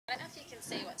I don't know if you can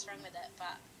see what's wrong with it,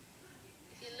 but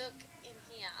if you look in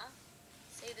here,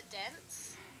 see the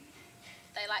dents?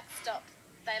 They like stop,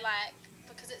 they like,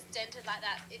 because it's dented like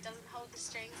that, it doesn't hold the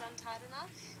strings on tight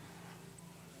enough,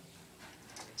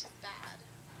 which is bad.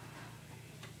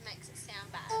 It makes it sound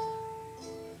bad.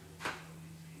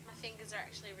 My fingers are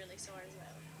actually really sore as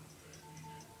well.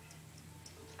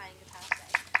 I'm playing guitar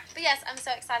today. But yes, I'm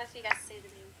so excited for you guys to see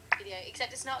the new video,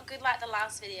 except it's not good like the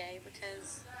last video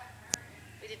because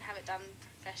we didn't have it done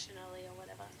professionally or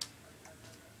whatever.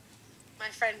 My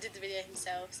friend did the video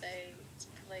himself, so it's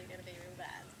probably going to be real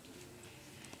bad.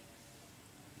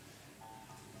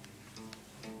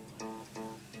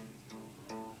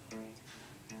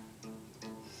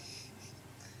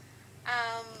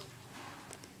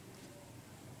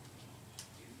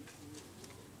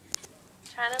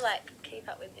 Trying to like keep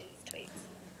up with these tweets.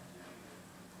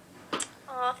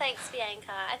 Oh, thanks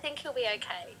Bianca. I think he'll be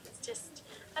okay. It's just,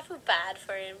 I feel bad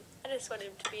for him. I just want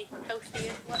him to be healthy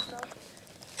and whatnot.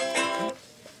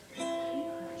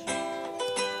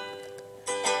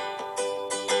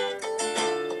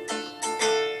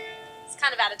 It's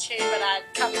kind of out of tune, but I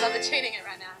can't be bothered tuning it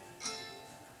right now.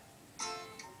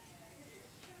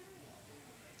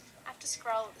 I have to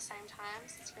scroll at the same time,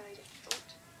 so it's really difficult.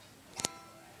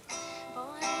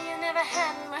 Boy, you never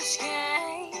had much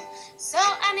game, so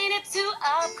I needed to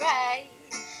upgrade.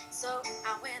 So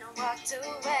I went and walked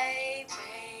away,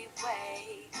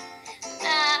 way.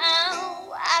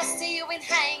 Now I see you been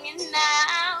hanging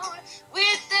out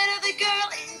with that other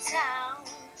girl in town,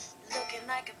 looking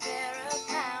like a pair of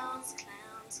clowns.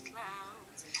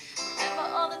 Remember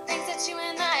all the things that you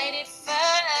and I did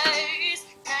first,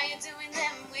 now you're doing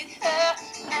them with her.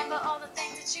 Remember all the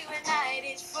things that you and I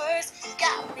did first,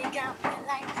 got me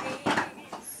like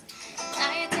this.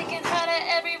 Now you're taking her to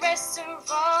every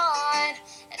restaurant,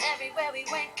 and everywhere we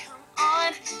went, come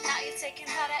on. Now you're taking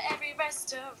her to every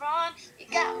restaurant, you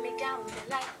got me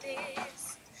like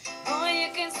this. Boy,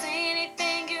 you can say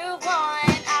anything you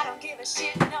want, I don't give a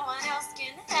shit, no one else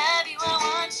can have you. I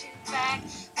want you back,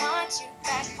 want you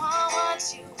back,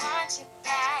 want you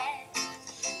back.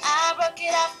 I broke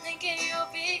it off thinking you'll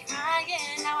be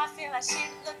crying, now I feel like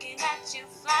shit looking at you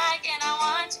flying. I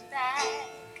want you back,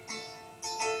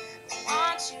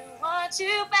 want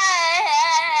you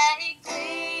back,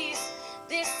 please.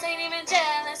 This ain't even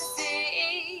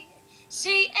jealousy,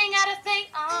 she ain't got a thing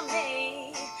on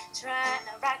me, trying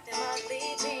to rock them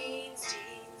ugly jeans.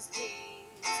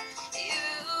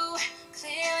 You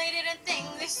clearly didn't think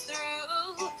this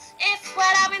through. If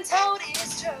what I've been told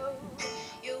is true,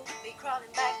 you'll be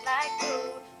crawling back like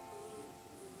glue.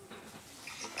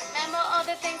 Remember all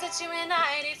the things that you and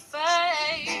I did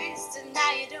first, and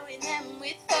now you're doing them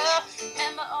with her.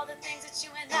 Remember all the things that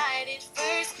you and I did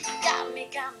first, got me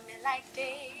like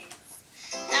this.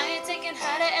 Now you're taking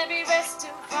her to every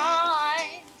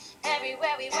restaurant,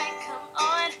 everywhere we went, come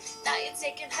on. Now you're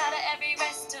taking her to every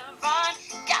restaurant,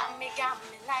 got me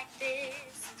like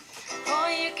this. Boy,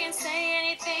 you can say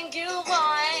anything you want,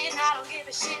 I don't give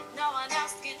a shit, no one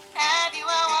else can have you.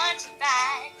 I want you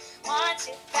back, want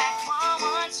you back,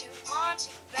 want you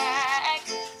back.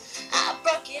 I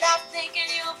broke it off thinking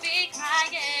you'll be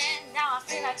crying, now I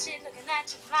feel like shit looking at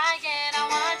you flying. I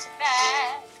want you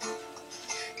back,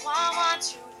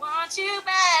 want you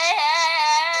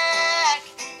back.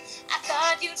 I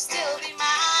thought you'd still be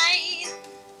mine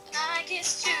when I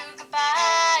kissed you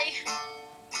goodbye.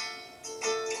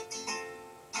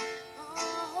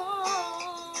 Ooh,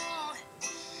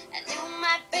 and you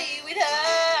might be with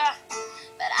her,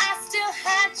 but I still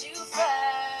had you first.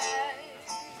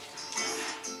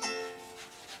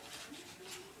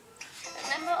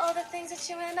 Remember all the things that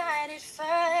you and I did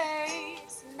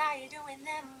first, and now you're doing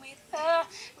them with her.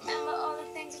 Remember all the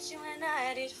things that you and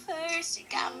I did first, you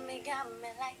got me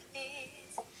like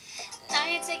this. Now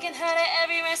you're taking her to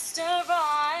every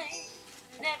restaurant,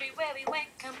 and everywhere we went,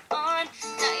 come on.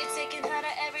 Now you're taking her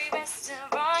to every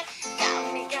restaurant,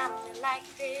 got me like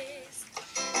this.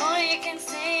 Or you can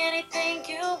say anything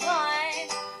you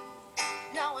want,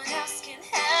 no one else can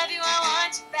have you. I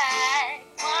want you back,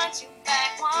 want you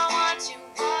back, want you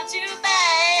back.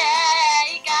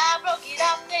 I broke it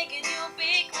off thinking you'll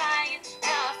be crying,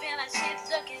 now I feel like shit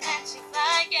looking at you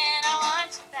flying. I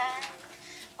want you back,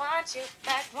 want you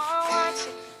back,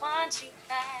 want you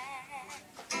back.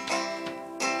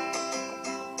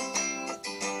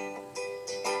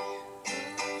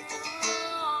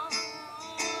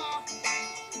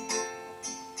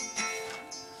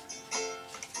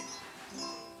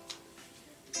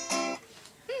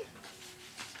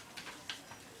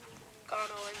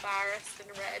 Gone all embarrassed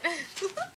and red.